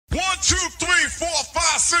2, 3, 4,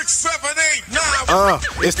 5, 6, 7, 8, 9.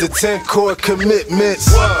 It's the 10 core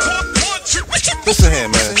commitments. Listen here,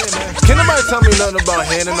 man. Can nobody tell me nothing about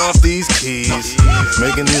handing off these keys,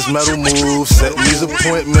 making these metal moves, setting these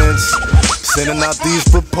appointments, sending out these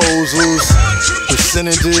proposals,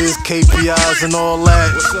 percentages, KPIs, and all that?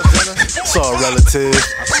 It's all relative.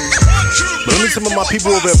 But let me tell my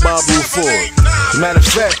people over at Bob Ruth Ford. Matter of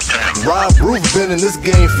fact, Ruth been in this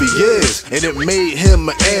game for years, and it made him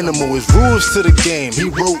an animal. His rules to the game, he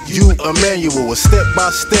wrote you a manual, a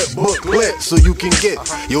step-by-step booklet, so you can get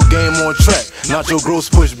your game on track, not your gross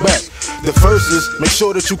pushback. The first is, make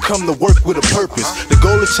sure that you come to work with a purpose. The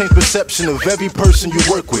goal is change perception of every person you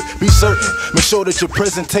work with. Be certain, make sure that your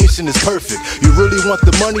presentation is perfect. You really want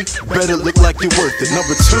the money? Better look like you're worth it.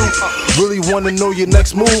 Number 2, really want to know your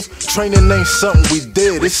next move? Training ain't something we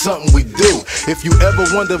did, it's something we do. If you ever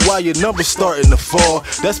wonder why your numbers starting to fall,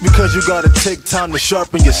 that's because you gotta take time to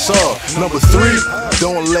sharpen your saw. Number 3,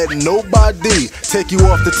 don't let nobody take you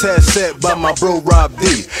off the task set by my bro Rob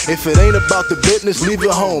D. If it ain't about the business, leave it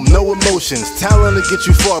home, no emotions. Talent to get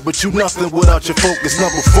you far, but you nothing without your focus.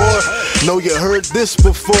 Number 4, know you heard this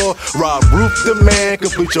before. Rob Ruth the man,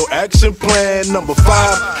 complete your action plan. Number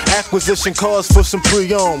 5, acquisition calls for some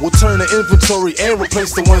pre-owned. We'll turn the inventory and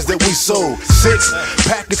replace the ones that we sold. 6,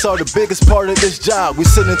 packets are the biggest part of this job. We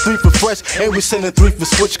sending 3 for fresh and we sending 3 for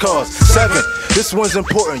switch cars. 7, this one's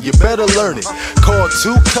important, you better learn it. Call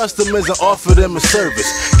 2 customers and offer them a service.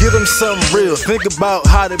 Give them something real, think about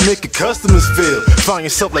how to make your customers feel. Find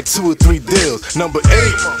yourself like 2 or 3 deals. Number 8,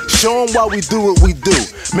 show them why we do what we do.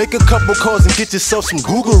 Make a couple calls and get yourself some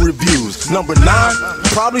Google reviews. Number 9,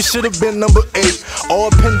 probably should have been number 8.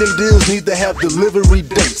 All pending deals need to have delivery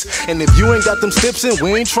dates. And if you ain't got them steps in,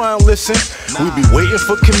 we ain't trying to listen. We be waiting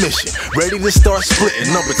for commission, ready to start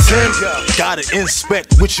splitting. Number 10, gotta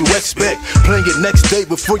inspect what you expect. Plan your next day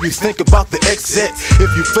before you think about the exit.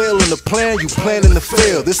 If you fail in the plan, you planning to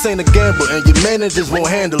fail. This ain't a gamble and your managers won't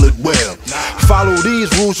handle it well. Follow these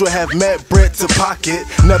rules, you'll have mad bread to pocket.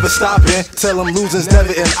 Never stopping, tell them losing's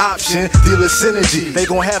never an option. Dealer synergy, they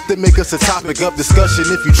gon' have to make us a topic of discussion.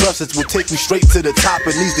 If you trust us, we'll take you straight to the top.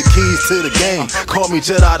 And these the keys to the game. Call me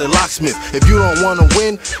Jedi the locksmith. If you don't wanna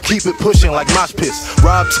win, keep it pushing like mosh pits.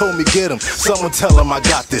 Rob told me get him, someone tell him I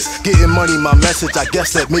got this. Getting money my message, I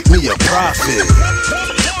guess that make me a profit.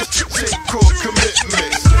 Core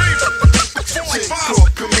commitments. Core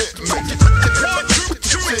commitments.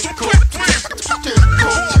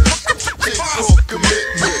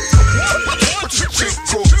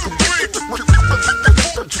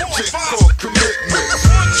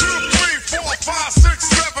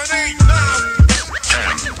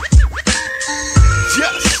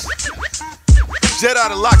 Jedi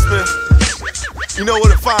the locksmith. You know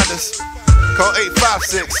where to find us. Call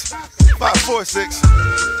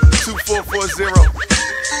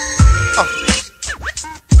 856-546-2440.